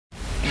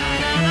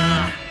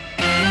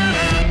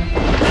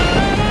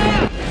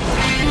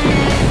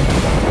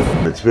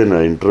మర్చిపోయిన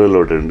ఇంటర్వ్యూలో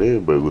ఒకటి అండి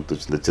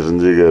గుర్తొచ్చింది,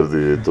 చిరంజీవి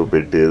గారితో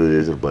పెట్టి ఏదో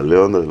చేసారు, భలే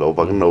ఉంది అసలు. ఒక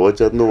పక్కన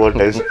నవ్వొచ్చేస్తుంది, ఒక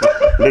టెన్షన్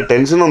అంటే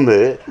టెన్షన్ ఉంది.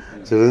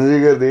 చిరంజీవి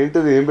గారిది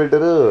ఏంటది, ఏం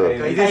పెట్టారు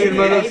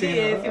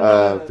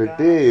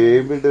పెట్టి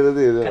ఏం పెట్టారు,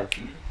 అది ఏదో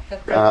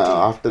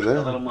ఆఫ్టర్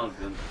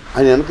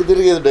ఆయన వెనక్కి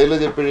తిరిగి ఏదో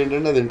డైలాగ్ చెప్పాడు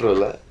ఏంటంటే అది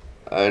ఇంటర్వ్యూలో.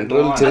 ఆ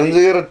ఇంటర్వ్యూలో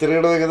చిరంజీవి గారు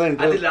తిరగడమే కదా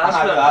ఇంటర్వ్యూ,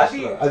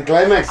 అది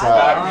క్లైమాక్స్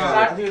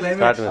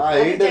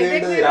ఏంటది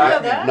ఏంటది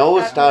నవ్వు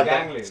స్టార్ట్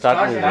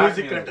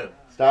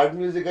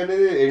మ్యూజిక్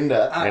అనేది ఎండ్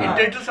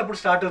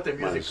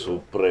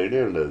సూపర్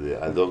ఐడియా అండి అది.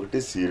 అదొకటి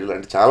సీరియల్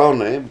అంటే చాలా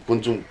ఉన్నాయి,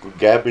 కొంచెం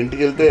గ్యాప్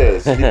ఇంటికి వెళ్తే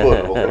స్లీప్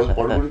ఒకరోజు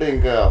పడుకుంటే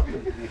ఇంకా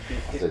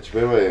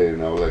చచ్చిపోయి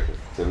నవ్వలేక.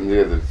 చిరంజీవి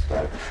గారు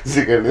స్టార్ట్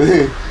మ్యూజిక్ అనేది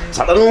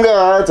సడన్ గా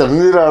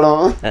చిరంజీవి రావడం.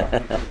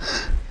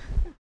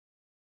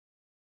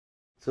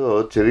 సో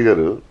చెరి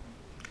గారు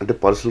అంటే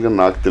పర్సనల్గా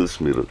నాకు తెలుసు,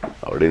 మీరు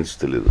ఆడియన్స్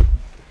తెలీదు,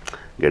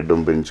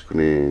 గెడ్డం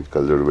పెంచుకుని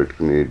కళ్ళజోడు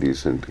పెట్టుకుని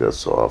డీసెంట్గా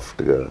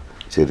సాఫ్ట్గా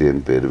చెరి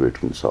అని పేరు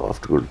పెట్టుకుని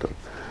సాఫ్ట్గా ఉంటారు.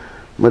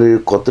 మరి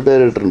కొత్త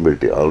డైరెక్టర్ని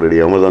పెట్టి ఆల్రెడీ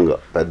యమదంగా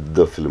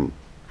పెద్ద ఫిలిం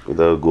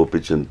కదా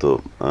గోపిచంద్తో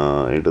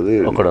ఏంటది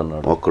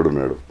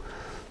ఒక్కడున్నాడు.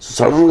 సో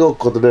సడన్గా ఒక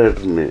కొత్త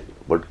డైరెక్టర్ని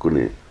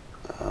పట్టుకుని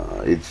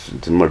ఈ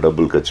సినిమా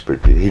డబ్బులు ఖర్చు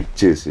పెట్టి హిట్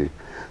చేసి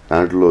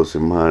దాంట్లో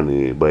సింహాని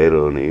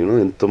భైరవ్ని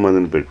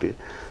ఎంతోమందిని పెట్టి,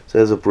 సో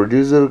యాజ్ అ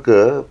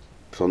ప్రొడ్యూసర్గా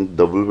సొంత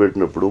డబ్బులు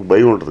పెట్టినప్పుడు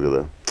భయం ఉంటుంది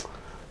కదా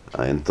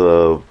ఎంత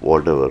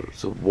what ever.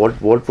 So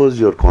what was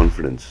your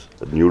confidence,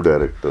 new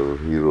director,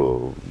 hero,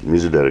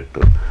 music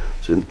director,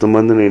 so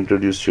ఇంతమందిని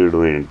ఇంట్రడ్యూస్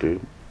చేయడం ఏంటి?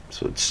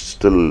 So it's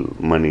still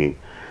money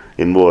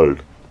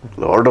involved,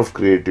 lot of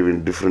creative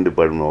in different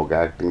department, ఒక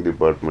acting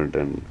department.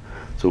 And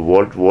so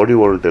what you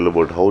want tell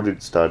about how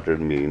did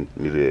started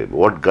మీరు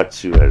what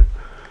guts you had?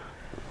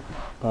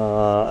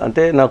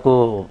 అంటే నాకు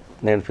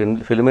నేను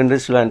film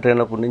ఇండస్ట్రీలో enter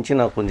అయినప్పటి నుంచి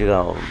నాకు కొంచెంగా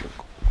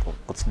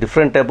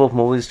డిఫరెంట్ టైప్ ఆఫ్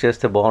మూవీస్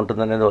చేస్తే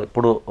బాగుంటుంది అనేది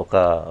ఎప్పుడు ఒక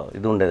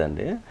ఇది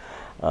ఉండేదండి.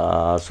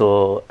 So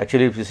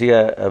actually if you see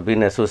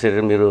been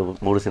associated, మీరు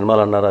 3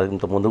 సినిమాలు అన్నారు,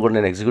 ఇంత ముందు కూడా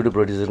నేను ఎగ్జిక్యూటివ్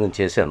ప్రొడ్యూసర్ నుంచి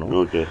చేశాను.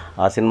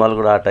 ఆ సినిమాలు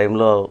కూడా ఆ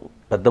టైంలో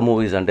పెద్ద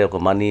మూవీస్ అంటే ఒక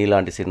మనీ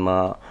లాంటి సినిమా,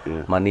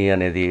 మనీ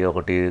అనేది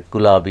ఒకటి,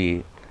 గులాబీ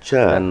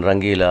and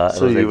Rangeela,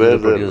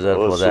 producer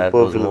for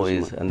that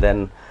movies. And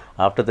then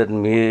after that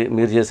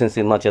మీరు చేసిన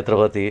సినిమా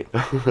ఛత్రపతి,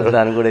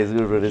 దానికి కూడా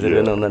ఎగ్జిక్యూటివ్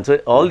ప్రొడ్యూసర్గానే ఉన్నాను. So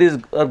all these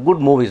are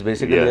good movies,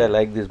 basically I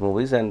like these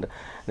movies. And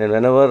నేను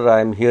whenever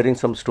I'm hearing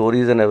some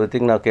stories and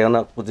everything, నాకు ఏమైనా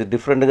కొంచెం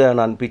డిఫరెంట్గా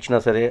అనిపించినా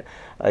సరే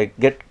I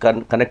get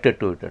connected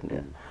to it అండి.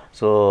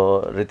 So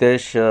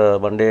Riteish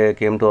one day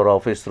came to our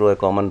office through a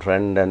common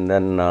friend, and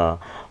then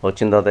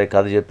వచ్చిన తర్వాత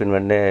కథ చెప్పిన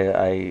వెంటనే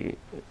I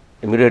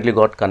immediately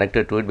got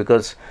connected to it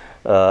because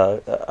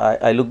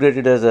I looked at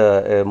it as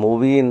a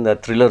movie in the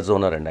thriller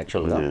genre and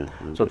actually.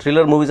 So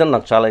thriller movies are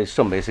నాకు చాలా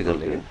ఇష్టం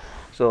basically.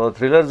 So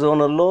thriller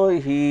జోనర్లో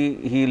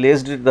he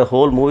laced it the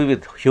whole movie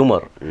with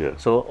humour.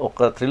 So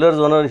ఒక thriller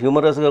genre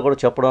హ్యూమరస్గా కూడా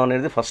చెప్పడం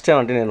అనేది first time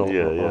అంటే నేను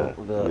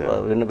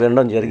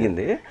వినడం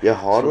జరిగింది.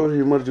 హారర్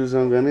హ్యూమర్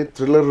చూసాం కానీ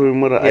thriller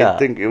humour I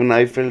think even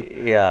I felt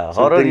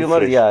horror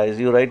humour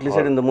you rightly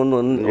said ఇంత ముందు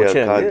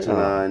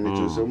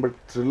చూసాం, but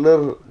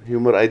thriller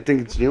humour I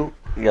think it's new.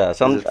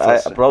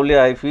 Probably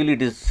I feel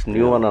it is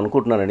new అని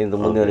అనుకుంటున్నానండి.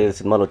 ఇంతకుముందు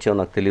సినిమాలు వచ్చాయో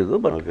నాకు తెలియదు,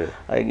 but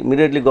I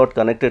immediately got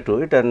connected to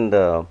it. And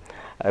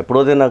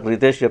ఎప్పుడైతే నాకు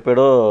రితేష్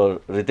చెప్పాడో,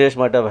 Riteish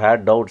might have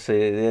had doubts,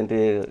 ఇదేంటి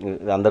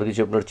అందరికీ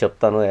చెప్పినట్టు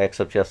చెప్తాను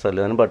యాక్సెప్ట్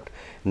చేస్తాను అని. బట్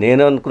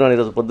నేను అనుకున్నాను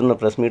ఈరోజు పొద్దున్న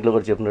ప్రెస్ మీట్లో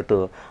కూడా చెప్పినట్టు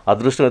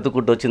అదృష్టం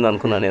ఎత్తుకుంటూ వచ్చింది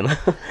అనుకున్నాను నేను.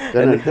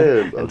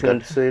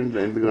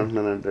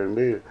 ఎందుకంటున్నానంటే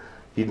అండి,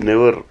 he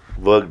never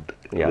worked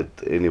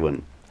with anyone.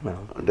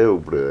 అంటే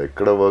ఇప్పుడు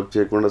ఎక్కడ వర్క్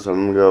చేయకుండా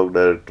సడన్గా ఒక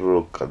డైరెక్టర్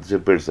ఒక కథ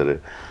చెప్పాడు, సరే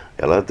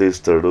ఎలా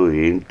తీస్తాడు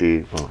ఏంటి,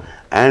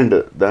 అండ్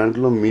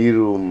దాంట్లో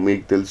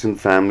మీకు తెలిసిన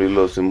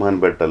ఫ్యామిలీలో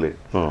సింహాన్ని పెట్టాలి.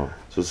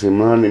 సో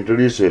సింహాన్ని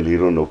ఇంట్రడ్యూస్ చేయాలి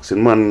హీరోని. ఒక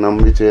సినిమాని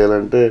నమ్మి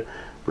చేయాలంటే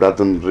ఇప్పుడు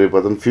రేపు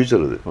అతను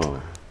ఫ్యూచర్ అది.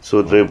 సో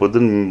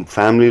రేపొద్దున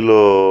ఫ్యామిలీలో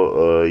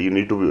you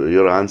need to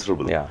your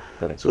answerable.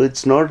 So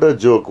it's not a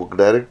joke. ఒక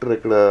డైరెక్టర్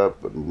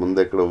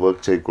ఎక్కడ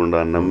వర్క్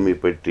చేయకుండా నమ్మి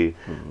పెట్టి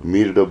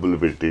మీరు డబ్బులు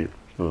పెట్టి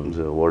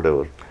వాట్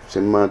ఎవర్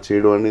సినిమా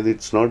చేయడం అనేది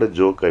it's not a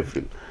joke I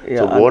feel.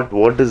 So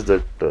what is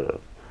that?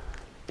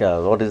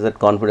 what is that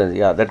confidence?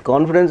 That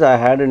confidence I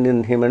had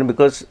in him, and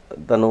because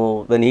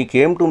when he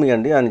came to me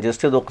and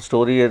just ఏదో ఒక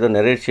story ఏదో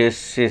narrate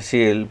చేసి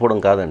వెళ్ళిపోవడం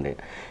కాదండి,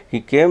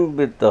 he came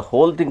with the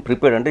whole thing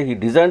prepared. అంటే he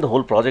designed the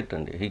whole project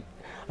అండి.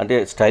 అంటే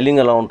styling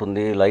ఎలా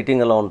ఉంటుంది,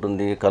 లైటింగ్ ఎలా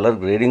ఉంటుంది, కలర్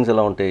గ్రేడింగ్స్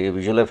ఎలా ఉంటాయి,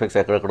 విజువల్ ఎఫెక్ట్స్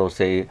ఎక్కడెక్కడ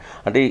వస్తాయి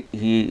అంటే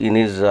in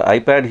his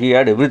iPad he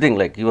had everything.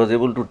 Like he was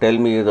able to tell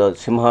me the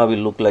Simha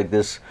will look like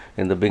this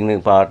in the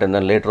beginning part, and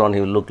then later on he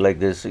will look like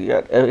this.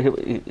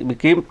 He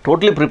became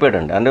totally prepared,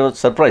 and I was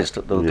surprised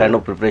the kind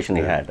of preparation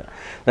he had.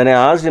 Then I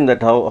asked him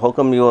that how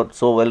come you are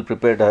so well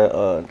prepared.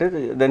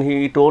 Then he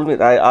told me,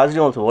 I asked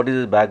him also what is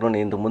his background,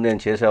 in the munde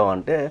en chesava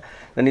ante.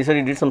 Then he said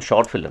he did some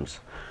short films.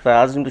 So I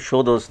asked him to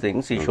show those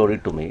things. He showed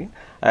it to me,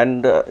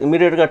 and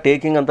ఇమీడియట్గా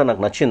taking అంతా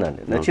నాకు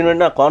నచ్చిందండి.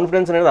 నచ్చిందంటే ఆ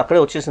confidence అనేది అక్కడే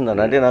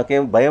వచ్చేసిందండి. అంటే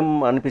నాకేం భయం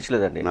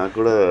అనిపించలేదండి. నాకు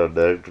కూడా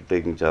డైరెక్టర్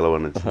టేకింగ్ చాలా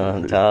బాగా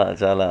నచ్చింది.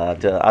 చాలా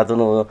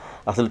అతను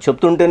అసలు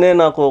చెప్తుంటేనే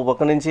నాకు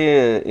పక్క నుంచి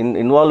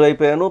ఇన్వాల్వ్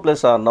అయిపోయాను.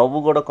 ప్లస్ ఆ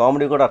నవ్వు కూడా,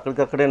 కామెడీ కూడా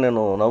అక్కడికక్కడే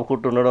నేను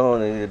నవ్వుకుంటుండడం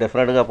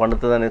డెఫినెట్గా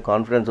పండుతుంది అనే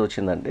కాన్ఫిడెన్స్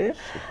వచ్చిందండి.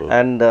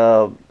 And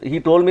he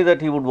told me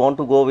that he would want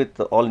to go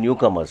with all new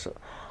comers.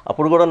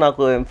 అప్పుడు కూడా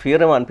నాకు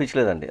ఫియర్ ఏమో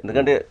అనిపించలేదండి.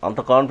 ఎందుకంటే అంత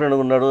కాన్ఫిడెంట్గా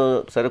ఉన్నాడు.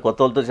 సరే కొత్త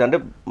వాళ్ళతో, అంటే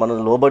మనం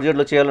లో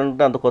బడ్జెట్లో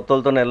చేయాలంటే అంత కొత్త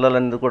వాళ్ళతోనే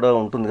వెళ్ళాలనేది కూడా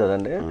ఉంటుంది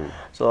కదండి.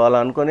 సో అలా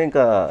అనుకొని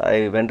ఇంకా I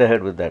went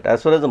ahead with that.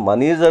 As for as the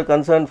monies are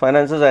concerned,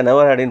 finances, I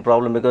never had any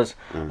problem because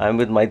I'm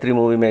with Maitri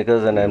Movie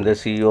Makers and I'm the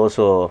CEO.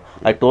 So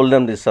I told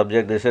them this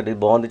subject. They said ఇది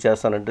బాగుంది,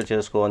 చేస్తానంటే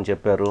చేసుకో అని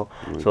చెప్పారు.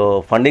 So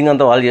funding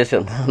అంతా వాళ్ళు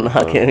చేశారు.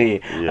 నాకేమి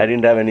I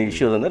didn't have any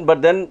issues on that.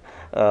 But then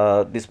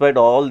despite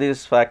all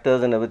these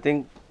factors and everything,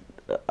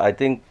 I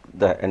think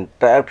the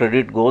entire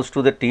credit goes to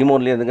the team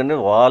only. ఎందుకంటే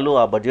వాళ్ళు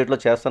ఆ బడ్జెట్లో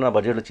చేస్తాను, ఆ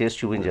బడ్జెట్లో చేసి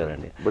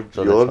చూపించారండి. But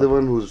you're the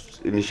one who's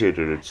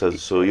initiated it,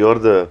 so you're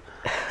the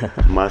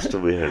master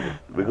behind it.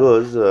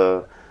 Because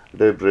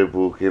అంటే రేపు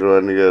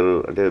కీరవాణి గారు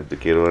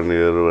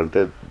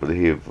అంటే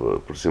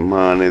ఇప్పుడు సింహ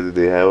అనేది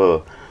they have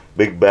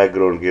big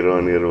background.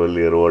 Keeravani గారు, వల్లి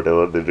గారు, what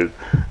ever they did,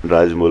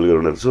 Rajamouli గారు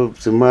ఉన్నారు. సో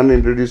సింహాన్ని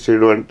ఇంట్రడ్యూస్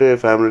చేయడం అంటే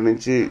ఫ్యామిలీ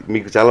నుంచి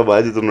మీకు చాలా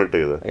బాధ్యత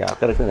ఉన్నట్టే కదా.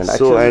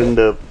 సో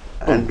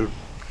అండ్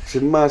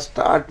సినిమా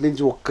స్టార్ట్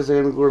నుంచి ఒక్క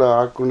సెకండ్ కూడా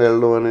ఆగకుండా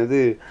వెళ్ళడం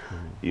అనేది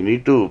you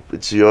need to,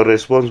 it's your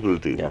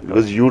responsibility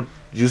because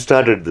you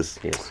started this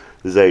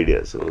idea.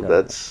 So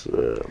that's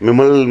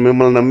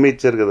మిమ్మల్ని నమ్మి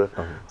ఇచ్చారు కదా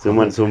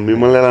సినిమాని. సో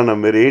మిమ్మల్ని ఎలా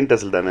నమ్మారు, ఏంటి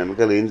అసలు దాని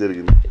వెనకాల ఏం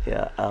జరిగింది?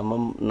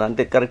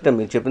 అంటే కరెక్టే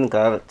మీరు చెప్పింది,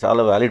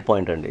 చాలా వ్యాలిడ్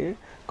పాయింట్ అండి.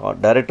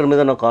 డైరెక్టర్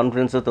మీద నా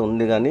కాన్ఫిడెన్స్ అయితే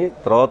ఉంది, కానీ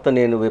తర్వాత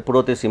నేను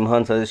ఎప్పుడైతే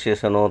సింహాన్ని సజెస్ట్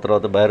చేశానో,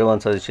 తర్వాత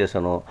భైరవాన్ని సజెస్ట్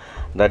చేశానో,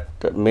 that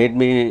made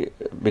me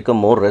become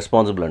more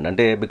responsible అండి.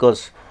 అంటే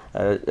because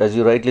as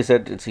you rightly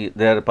said,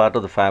 they are part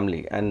of the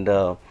family, and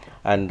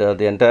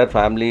the entire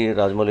family,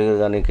 Rajamouli గారు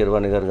కానీ,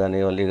 కీరవాణి గారు కానీ,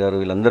 వల్లి గారు,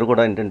 వీళ్ళందరూ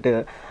కూడా ఏంటంటే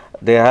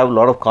they have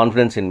lot of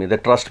confidence in me, they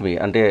trust me.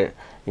 అంటే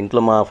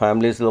ఇంట్లో మా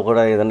ఫ్యామిలీస్లో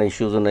కూడా ఏదైనా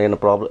ఇష్యూస్ ఉన్నాయి, ఏదైనా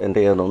ప్రాబ్లం అంటే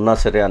ఏదైనా ఉన్నా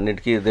సరే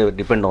అన్నిటికీ they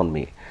depend on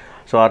me.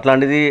 So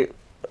అట్లాంటిది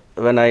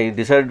when I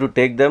decide to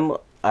take them,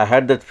 I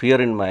had that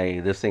fear in my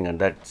this thing.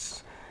 And that's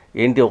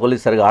ఏంటి,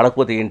 ఒకళ్ళు సరిగా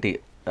ఆడకపోతే ఏంటి,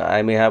 I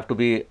may have to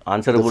be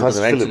answerable to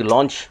the next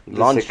launch.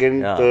 Second,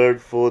 third,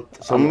 fourth,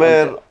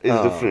 somewhere is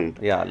different.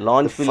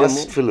 Launch the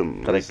first film.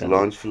 Correct.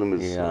 Launch film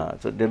is.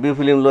 So debut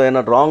film lo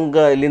ena wrong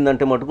ga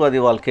ellindante matuku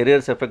adi వాళ్ళ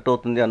careers affect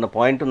అవుతుంది అన్న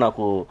point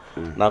నాకు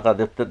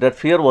that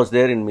fear was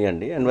there in me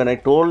అండి. And when I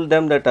told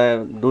them that I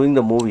am doing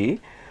the movie,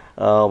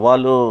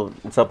 వాళ్ళు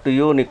it's up to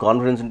you, నీ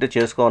confidence ఉంటే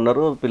చేసుకో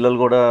అన్నారు. పిల్లలు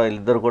కూడా,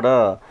 ఇద్దరు కూడా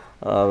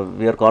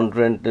we are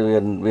confident,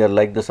 we are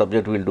like the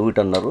subject, will do it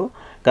అన్నారు.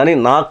 కానీ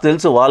నాకు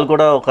తెలుసు వాళ్ళు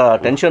కూడా ఒక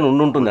టెన్షన్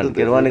ఉండుంటుందండి.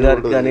 కిరవాణి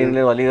గారికి కానీ,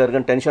 వల్లి గారికి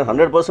కానీ tension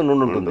 100%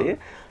 ఉండుంటుంది.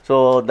 So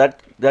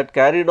that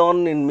carried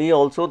on in me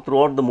also through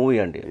out the movie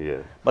అండి.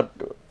 But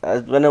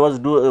when I was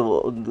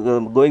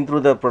going through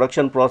the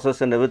production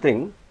process and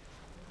everything,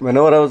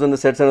 whenever I was on the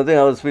sets and everything,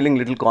 I was feeling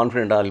little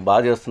confident. వాళ్ళు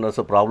బాగా చేస్తున్నారు,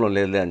 so problem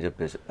లేదులే అని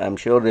చెప్పేసి, I'm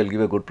sure they will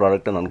give a good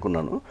product అని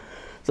అనుకున్నాను.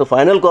 So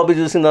final copy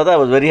చూసిన తర్వాత I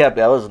was very happy.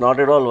 I was not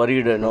at all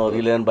worried.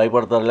 వీళ్ళు ఏమైనా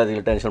భయపడతారు, లేదా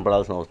వీళ్ళు టెన్షన్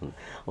పడాల్సిన అవసరం.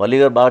 వల్లి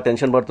గారు బాగా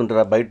టెన్షన్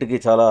పడుతుంటారు, బయటికి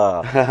చాలా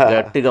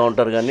గట్టిగా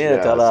ఉంటారు కానీ,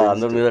 చాలా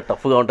అందరి మీద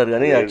టఫ్గా ఉంటారు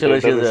కానీ యాక్చువల్లీ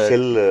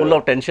ఫుల్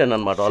ఆఫ్ టెన్షన్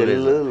అనమాట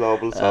ఆల్వేస్.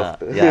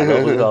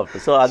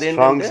 సో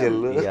అదేంటంటే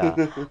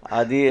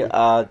అది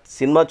ఆ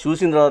సినిమా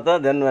చూసిన తర్వాత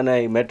then when I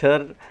met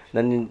her,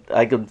 then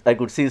I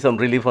could see some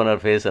relief on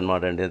hour face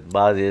అనమాట. అండి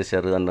బాగా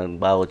చేశారు అన్న,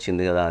 బాగా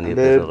వచ్చింది కదా అని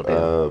చెప్పేసి.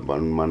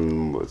 మన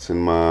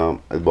సినిమా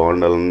అది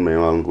బాగుండాలని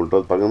మేము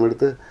అనుకుంటాం, పక్కన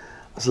పెడితే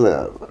అసలు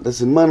అంటే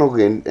సినిమాని ఒక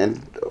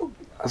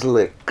అసలు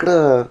ఎక్కడ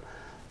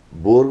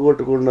బోర్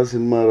కొట్టకుండా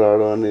సినిమా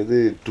రావడం అనేది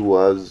 2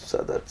 hours,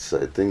 that's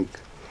I think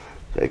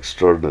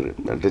extraordinary.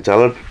 అంటే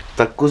చాలా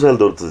తక్కువ సార్లు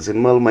దొరుకుతుంది.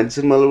 సినిమాలు, మంచి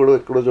సినిమాలు కూడా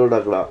ఎక్కడో చోట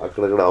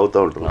అక్కడక్కడ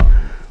అవుతూ ఉంటున్నాం.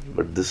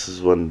 But this is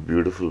one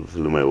beautiful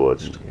film I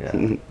watched.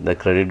 The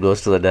credit goes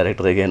to the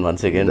director again,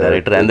 once again,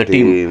 director and the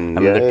team.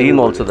 I mean the team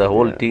also, the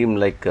whole team,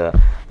 like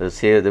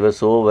they were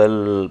so well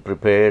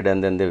prepared, and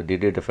then they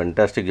did it a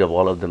fantastic job,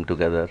 all of them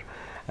together.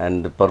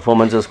 And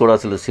performances కూడా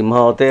అసలు సింహ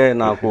అయితే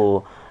నాకు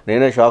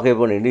నేనే shock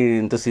అయిపోయింది,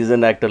 ఇంత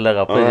season actor లాగా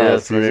apply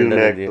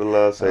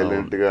చేస్తున్నాడు.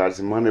 Silent గా, ఆ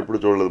సింహాన్ని ఎప్పుడు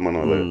చూడలేదు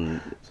మనం.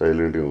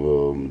 సైలెంట్ గా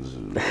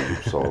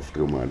సాఫ్ట్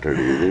గా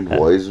మాట్లాడి,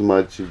 వాయిస్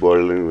మార్చి,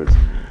 బాడీ లాంగ్వేజ్.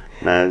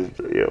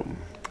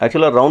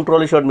 యాక్చువల్గా రౌండ్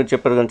ట్రాలీ షాట్ మీరు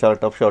చెప్పారు కానీ చాలా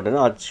టఫ్ షాట్.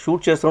 అది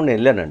షూట్ చేస్తున్నప్పుడు నేను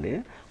వెళ్ళానండి.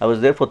 I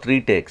was there for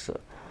 3 takes.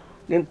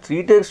 నేను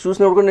 3 takes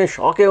చూసినప్పుడు కూడా నేను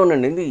షాక్ అయ్యి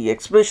ఉన్నాను. ఇది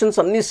ఎక్స్ప్రెషన్స్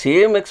అన్నీ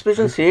సేమ్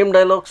ఎక్స్ప్రెషన్, సేమ్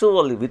డైలాగ్స్,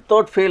 వాళ్ళు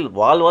వితౌట్ ఫెయిల్.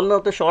 వాళ్ళ వల్ల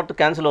అయితే షార్ట్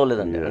క్యాన్సిల్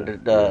అవ్వలేదండి, అంటే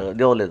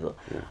ఇది అవ్వలేదు,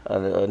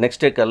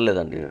 నెక్స్ట్ టేక్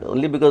వెళ్ళలేదండి,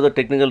 only because of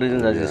technical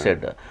reasons as you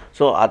said.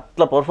 So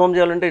అట్లా పర్ఫామ్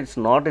చేయాలంటే it's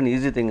not an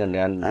easy thing అండి.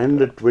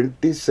 అండ్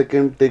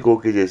 22nd take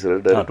ఓకే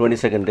చేశారు.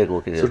 22nd take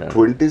ఓకే చేశారు.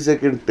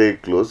 22nd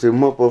take లో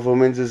సింహ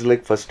performance is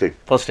like first take.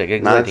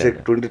 Exactly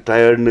 20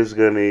 tiredness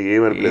కానీ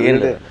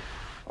ఏమని,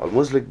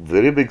 almost like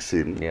very big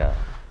scene.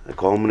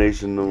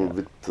 Combination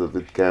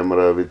with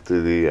camera, with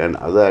the and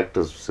other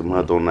actors,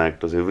 Simha Tona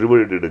actors,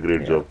 everybody did a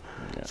great job.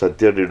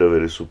 Satya did a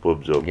very superb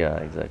job. Yeah,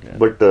 exactly.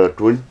 But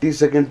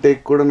 20-second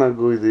take కూడా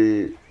నాకు ఇది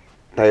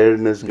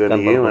tiredness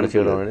కానీ ఏం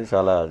అనిపించలేదు.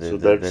 So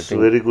that's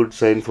very good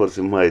sign for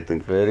Simha, I think.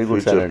 Very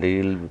good sign, and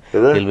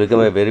he'll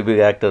become a very big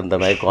actor. The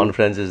my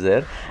confidence is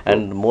there,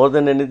 and more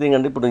than anything,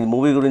 అంటే ఇప్పుడు ఈ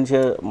movie గురించి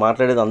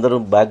మాట్లాడేది అందరూ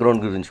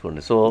బ్యాక్గ్రౌండ్ గురించి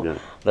కొండి. So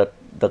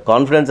the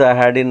confidence I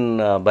had in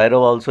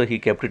Bhairav also, he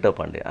kept it up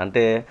అండి.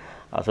 అంటే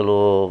అసలు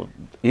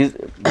is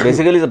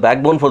basically is back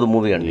bone for the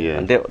movie అండి.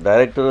 అంటే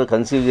డైరెక్టర్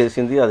కన్సీవ్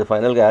చేసింది అది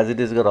ఫైనల్గా యాజ్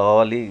ఇట్ ఈస్గా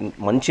రావాలి,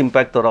 మంచి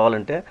ఇంపాక్ట్తో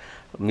రావాలంటే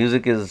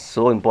music is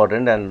so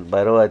important. And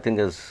Bhairav I think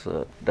has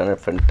done a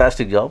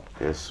fantastic job.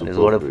 Yes, he's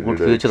got a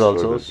good future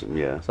also.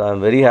 Yeah. So I'm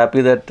very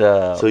happy that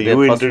so you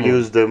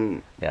introduced them.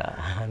 Yeah.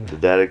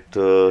 The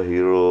director,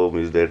 hero,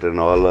 music director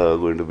and all are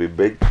going to be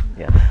big.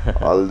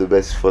 Yeah. All the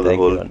best for the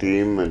whole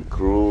team and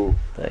crew.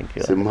 Thank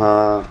you. Simha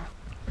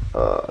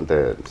అంటే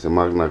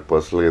సింహాకి నాకు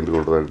పర్సనల్గా ఎందుకు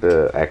ఉంటుంది అంటే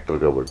actor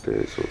కాబట్టి.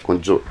 So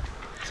కొంచెం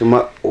సింహ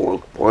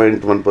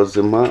 0.1%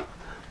 సింహ,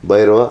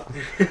 Bhairav,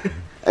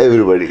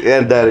 everybody,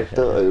 and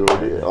director,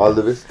 everybody, all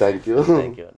the best. Thank you. Thank you.